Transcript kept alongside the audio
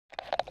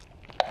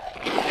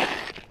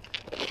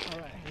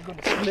I'm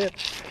gonna slip.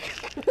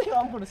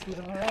 I'm gonna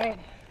slip. Alright.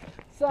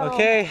 So,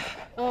 Okay.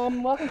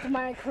 welcome to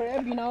my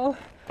crib, you know.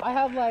 I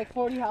have like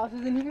 40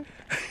 houses in here.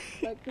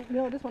 Like, you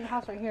know, this one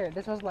house right here.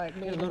 This was like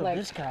made in like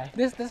this guy.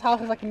 this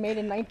house was like made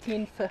in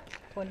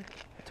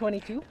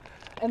 1922,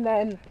 and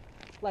then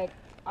like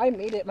I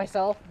made it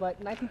myself, but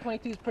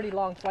 1922 is pretty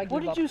long, so I gave up.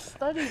 What did you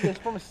study this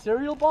from a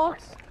cereal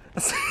box?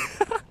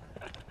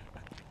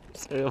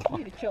 Cereal. You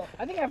need to chill.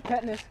 I think I have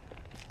tetanus.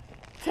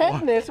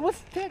 Tetanus?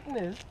 What's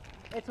tetanus?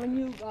 It's when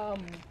you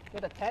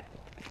get a tet,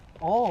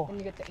 Oh. and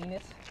you get the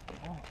anus,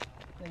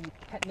 then you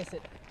tetanus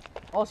it.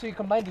 Oh, so you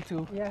combined the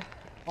two. Yeah.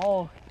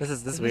 Oh. This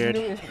is weird.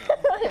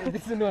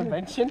 This is a new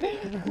invention.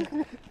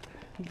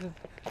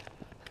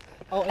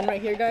 Oh, and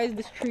right here, guys,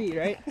 this tree,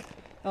 right?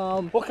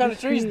 What kind of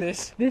tree is tree-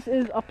 this? This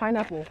is a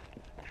pineapple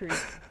tree,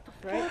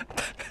 right?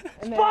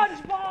 And then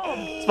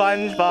SpongeBob!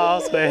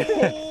 SpongeBob SquarePants.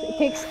 it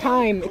takes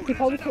time. It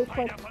probably takes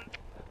like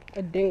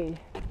a day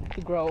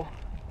to grow.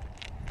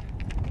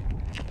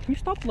 Can you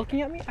stop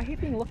looking at me? I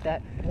hate being looked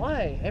at.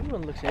 Why?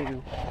 Everyone looks at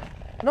you.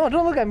 No,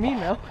 don't look at me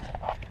now.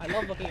 I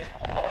love looking at.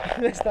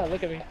 Let's not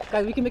look at me.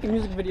 Guys, we can make a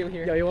music video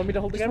here. Yo, you want me to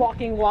hold the Just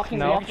camera? walking.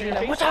 No.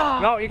 What's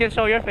up? No, you can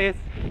show your face.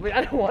 Wait,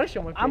 I don't want to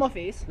show my face. I'm a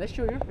face. Let's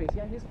show your face.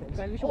 Yeah, his face.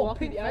 Guys, we should Oh, walk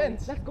through pink the alley.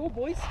 fence. Let's go,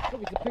 boys.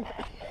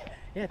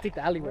 Yeah, take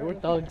the alleyway. We're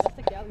thugs. Let's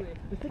take the alleyway.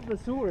 Let's take the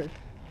sewers.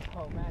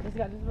 Oh man, this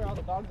is where all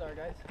the dogs are,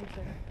 guys.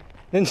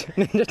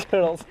 Ninja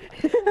Turtles.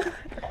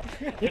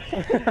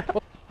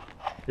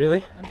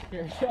 Really? I'm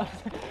scared.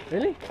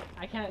 Really?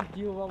 I can't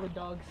deal well with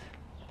dogs.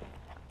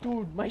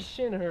 Dude, my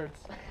shin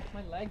hurts.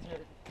 My legs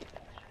hurt.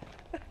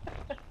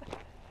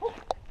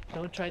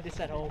 Don't try this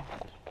at home.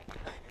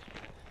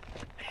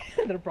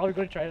 They're probably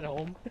gonna try it at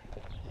home.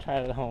 Try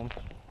it at home.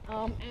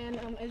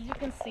 And as you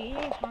can see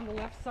on the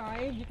left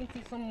side, you can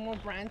see some more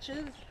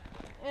branches.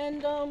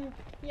 And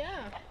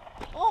yeah.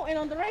 Oh, and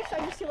on the right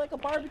side, you see like a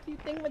barbecue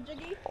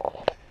thingamajiggy.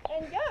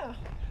 And yeah.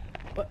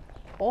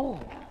 Oh.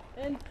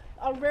 And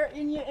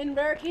in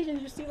rare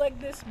occasions, you see like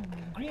this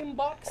green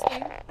box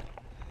thing.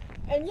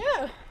 And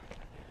yeah.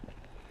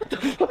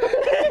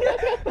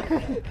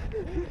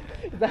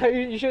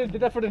 You should have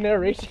did that for the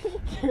narration.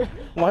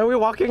 Why are we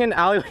walking in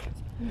alleyway?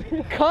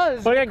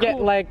 Cause We're gonna get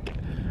like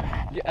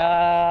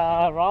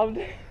robbed.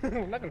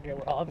 we're not gonna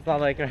get robbed. It's not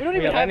like We don't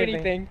even have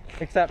anything.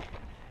 except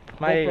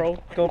my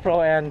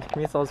GoPro and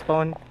Misael's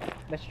phone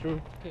That's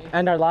true.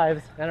 and our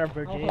lives. And our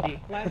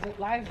virginity.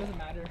 Lives doesn't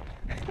matter.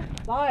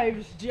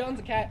 Lives. Gion's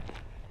a cat.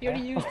 He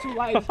already used 2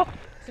 lives, so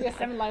he has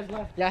 7 lives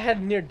left. Yeah, I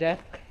had near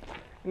death.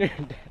 Near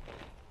death.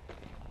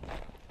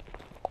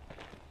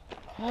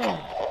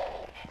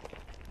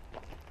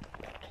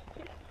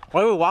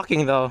 Why are we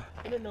walking though?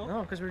 I don't know.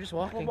 No, because we're just We're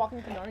walking.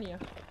 walking to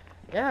Narnia.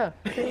 Yeah.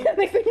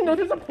 Next thing you know,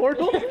 there's a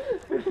portal.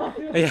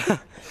 Yeah.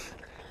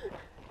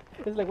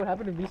 It's like what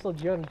happened to Misael,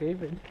 Gian, and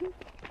David.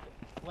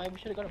 Why we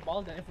should have got a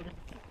ball then if we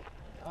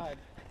God.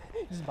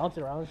 Just bounce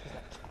around.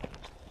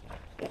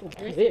 It's just like,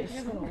 You're this.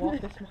 you're gonna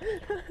walk this much.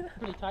 I'm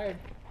pretty tired.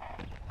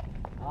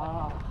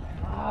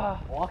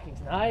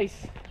 Walking's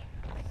nice.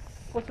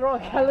 What's wrong,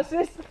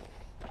 calluses?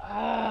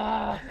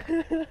 I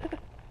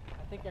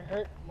think it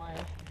hurt my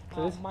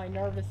So this- my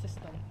nervous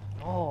system.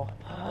 Oh,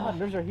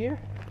 nerves are here.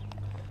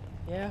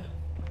 Yeah.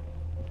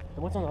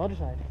 Then what's on the other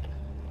side?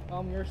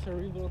 Your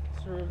cerebral.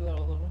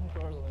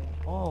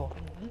 Oh,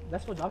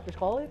 that's what doctors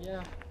call it?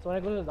 Yeah. So when I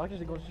go to the doctors,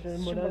 they go,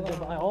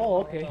 Cerebral. oh,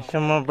 okay.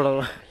 Shama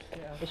bro.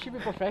 It should be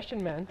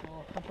profession, man.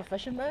 Oh, a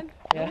profession man?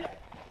 Yeah.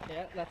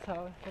 Yeah, that's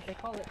what they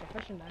call it,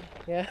 profession man.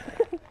 Yeah.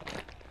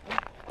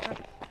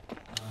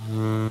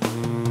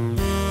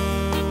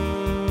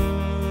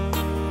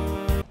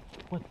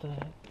 What the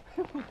heck?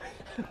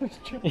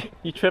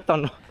 You tripped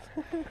on.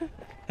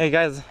 Hey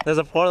guys, there's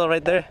a portal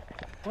right there.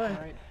 What?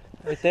 Alright.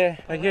 Right there.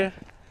 Right here.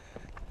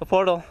 The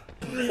portal.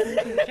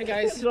 Okay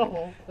guys,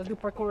 No. let's do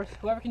parkour.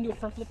 Whoever can do a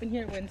front flip in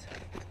here wins.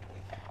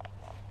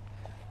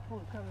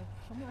 Oh,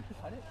 someone actually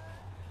cut it?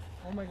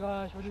 Oh my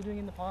gosh, what are you doing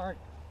in the park?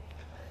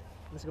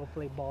 Let's go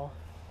play ball.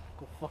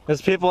 Go fuck.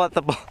 There's people at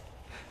the ball.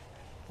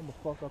 I'm gonna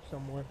fuck up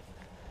somewhere.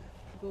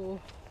 Go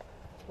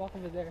walk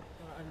over there.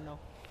 I don't know.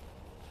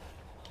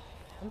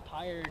 I'm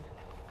tired.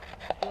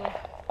 I feel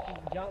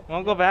John,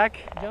 Wanna go back?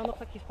 John looks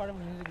like he's part of a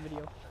music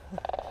video.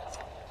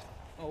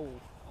 Oh,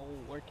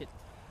 work it.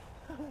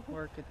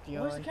 Work it,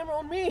 John. Where's the camera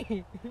on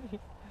me?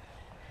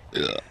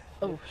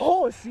 Oh,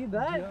 Oh, see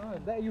that? Yeah.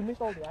 That you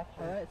missed all the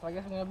action. Alright, so I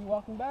guess I'm gonna be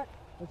walking back.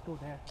 Let's go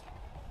there.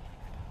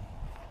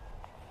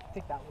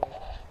 Take that way.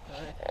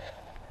 Alright.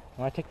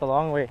 I take the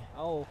long way.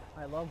 Oh,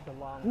 I love the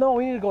long No,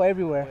 we need to go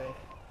everywhere. way.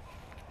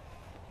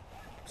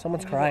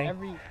 Someone's We need to go crying.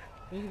 We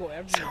need to go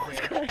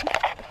everywhere.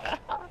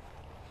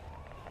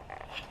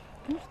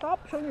 Can you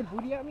stop showing your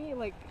booty at me?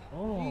 Like,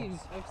 Oh. jeez,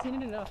 I've seen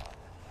it enough.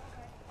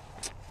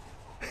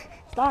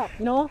 Stop,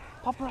 you know?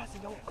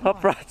 Paparazzi, yo. Come on.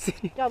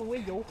 Paparazzi. Get out of the way,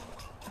 yo.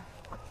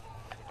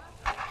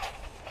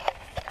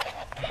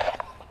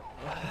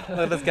 Look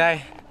at this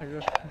guy.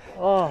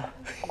 Oh.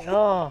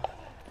 Oh.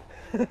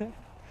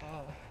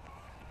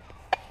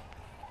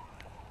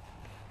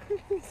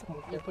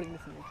 You're putting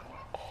this in your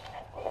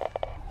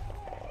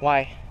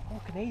Why? I'm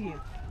Canadian.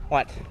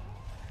 What?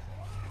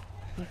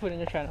 You put it in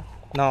your channel.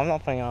 No, I'm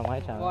not putting it on my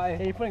channel. Why?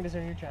 Hey, you're putting this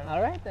on your channel.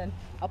 Alright then.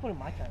 I'll put it on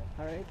my channel.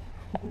 Alright.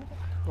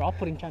 We're all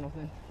putting channels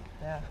in.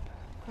 Yeah.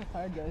 I'm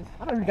tired, guys.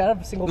 I don't even got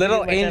a single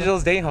Little video on my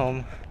Angel's Day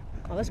Home. channel.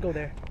 Oh, let's go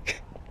there.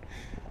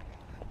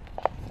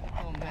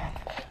 Oh man.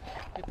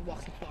 You have to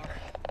walk so far.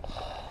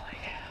 Oh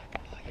yeah.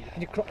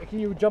 Can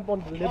you jump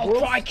on the liberals? Oh,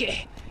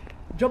 crikey!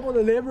 Jump on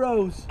the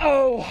liberals.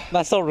 Oh!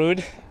 That's so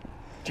rude.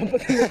 Jump on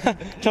the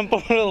Jump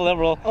over the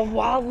liberal. A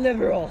wild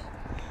liberal.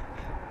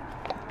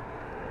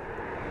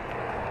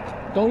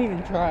 Don't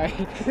even try.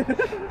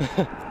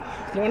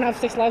 You wanna have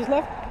 6 lives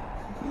left?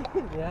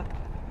 Yeah.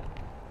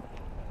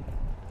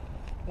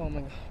 Oh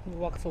my god, we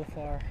walked so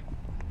far.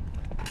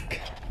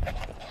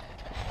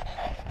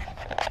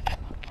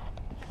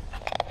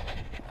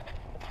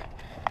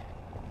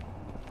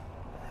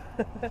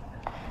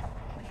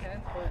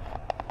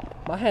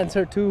 My hands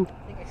hurt too.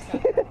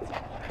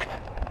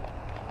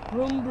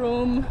 Broom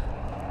broom.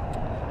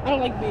 I don't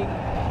like being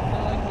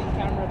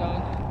cameraed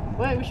on.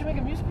 Wait, we should make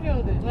a music video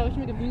of this. No, we should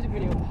make a music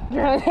video.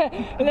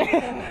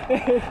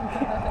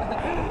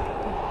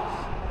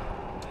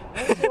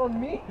 What's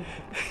on me?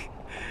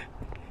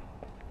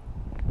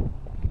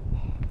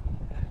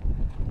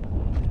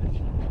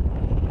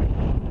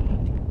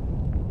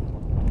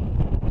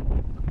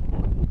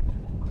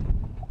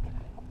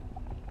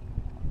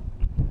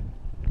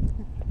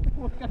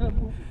 What kind of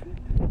move?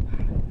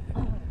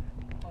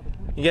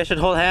 You guys should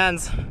hold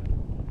hands.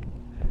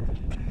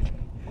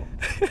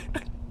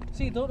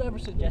 See, don't ever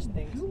suggest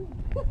things.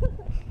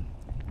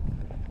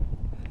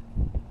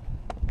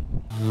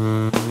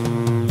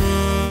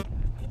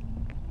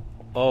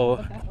 Oh,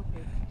 Okay.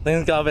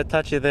 things got a bit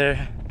touchy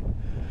there.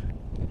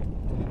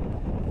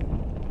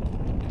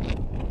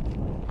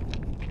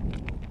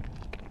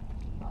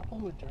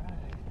 Applewood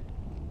Drive.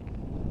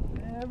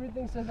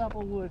 Everything says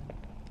Applewood.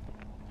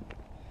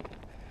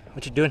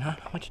 What you doing, huh?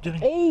 What you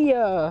doing? Hey,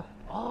 oh,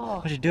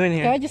 What you doing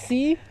can I here? just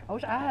see? I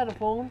wish I had a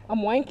phone. I'm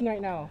wanking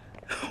right now.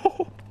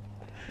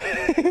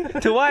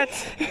 To what?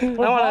 I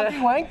wanna.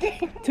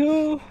 Wanking?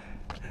 To,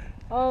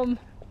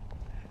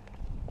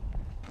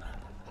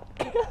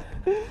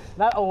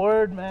 not a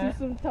word, man. To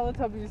some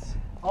Teletubbies.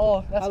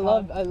 Oh, that's I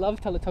love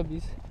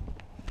Teletubbies.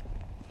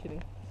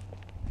 Kidding.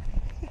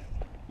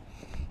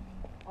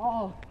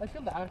 Oh, I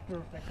feel the after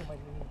effects of my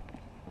knee.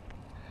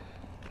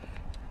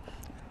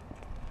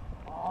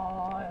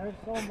 Oh, it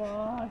hurts so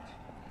much.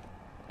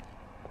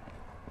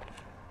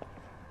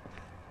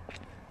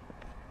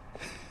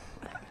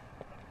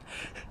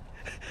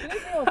 Can you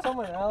go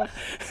somewhere else?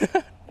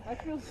 I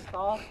feel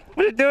stuck. What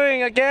are you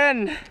doing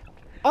again?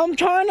 I'm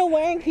trying to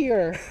wank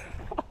here.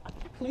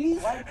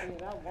 Please? Oh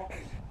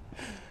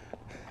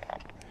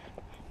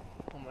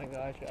my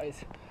gosh,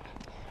 guys.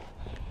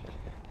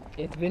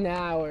 It's been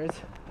hours.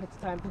 It's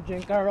time to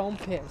drink our own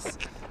piss.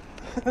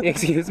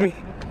 Excuse me?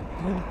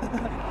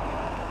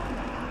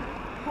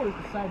 What is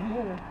the side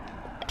mirror?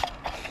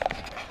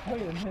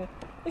 Wait a minute.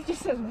 It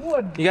just says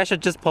wood. You guys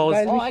should just pose.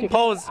 Guys, we should-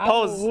 Pose,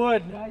 pose.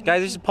 Wood.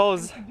 Guys, you should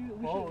pose. You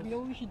know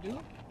what we should do?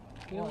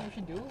 You know what we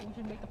should do? We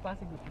should make the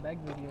plastic bag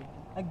video.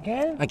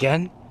 Again?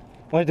 Again?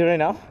 Want to do it right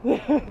now?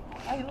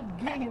 I look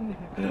gay in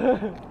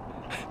there.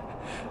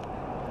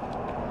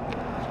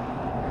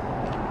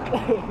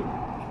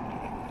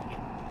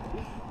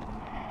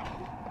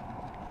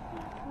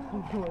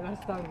 We're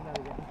not starting that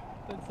again.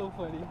 That's so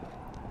funny.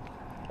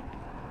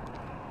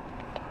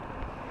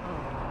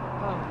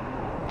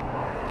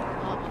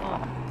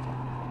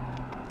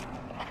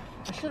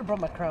 I should have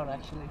brought my crown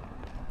actually.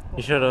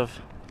 You should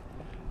have.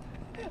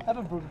 I have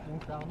a Burger King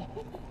crown.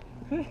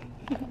 You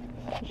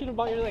should have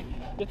bought your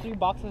 3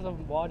 boxes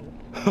of water.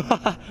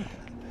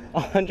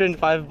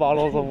 105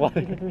 bottles of water.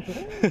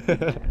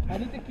 I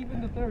need to keep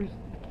in the thirst.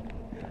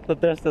 The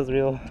thirst is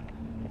real.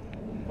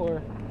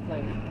 For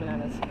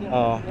bananas.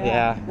 Oh,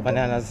 yeah,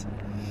 bananas.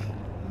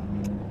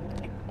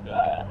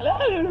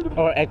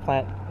 Or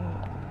eggplant.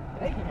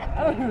 Eggy.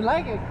 I don't even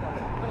like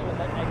eggplant. I don't even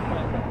like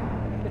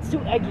eggplant. It's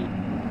too eggy.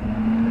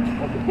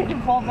 You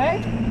call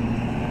egg?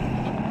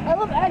 I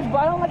love eggs, but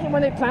I don't like it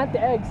when they plant the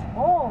eggs.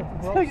 Oh,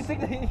 so you take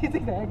the egg?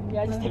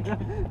 Yeah, I just take the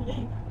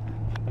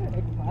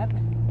eggplant.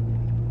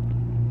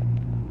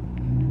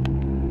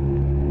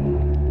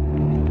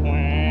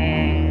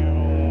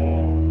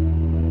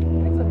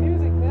 Make some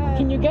music, man.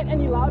 Can you get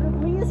any louder,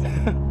 please?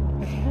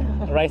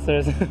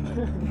 Ricers.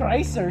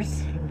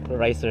 Ricers.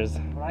 Ricers.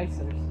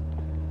 Ricers.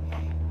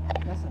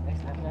 That's the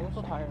next time. I'm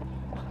so tired.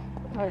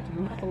 I'm tired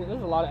too.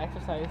 There's a lot of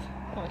exercise.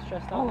 I'm kind of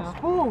stressed out now.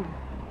 Spoon!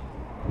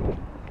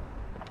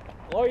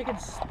 Or you can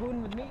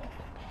spoon with me.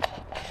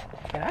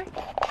 Can I?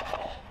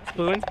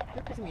 Spoon?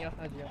 You're pissing me off,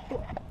 Adria.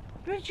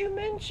 But you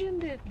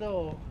mentioned it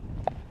though.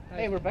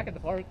 Hey, we're back at the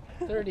park.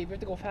 30. We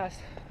have to go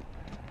fast.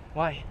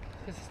 Why?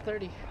 Because it's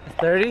 30. It's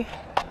 30?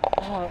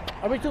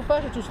 Are we too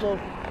fast or too slow?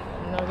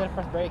 No, we gotta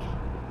press brake.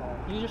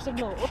 Use your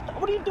signal.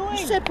 What are you doing?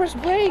 You said press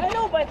brake. I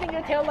know, but I think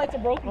your tail lights are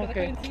broken because I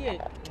couldn't see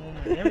it.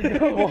 There we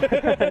go.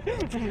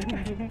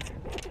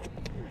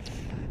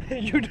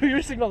 You do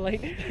your signal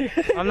light.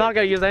 I'm not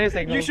gonna use any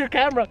signal. Use your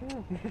camera.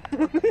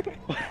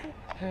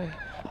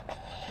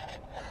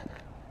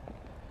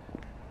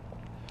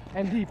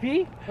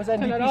 MVP? What's MVP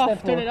Turn it stand off.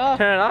 for? Turn it off.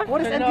 Turn it off?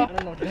 What is Turn it MVP? off. I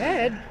don't know.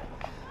 Dead.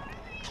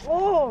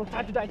 Oh,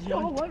 time to die, Gian.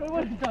 Oh, what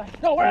did you die?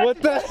 No, we're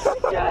What the?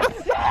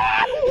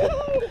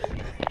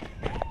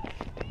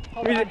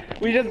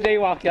 we just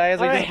daywalked, guys.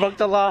 We Alright. just broke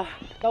the law.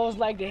 That was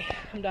leg day.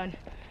 I'm done.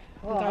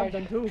 Oh, I'm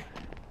done too.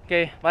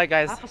 Okay, bye,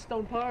 guys.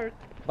 Applestone Park.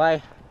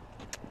 Bye.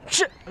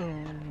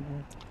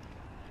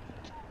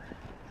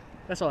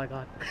 That's all I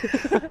got.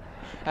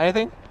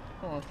 Anything?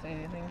 I don't want to say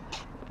anything.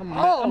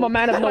 I'm a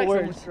man of no I like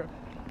words. someone's truck.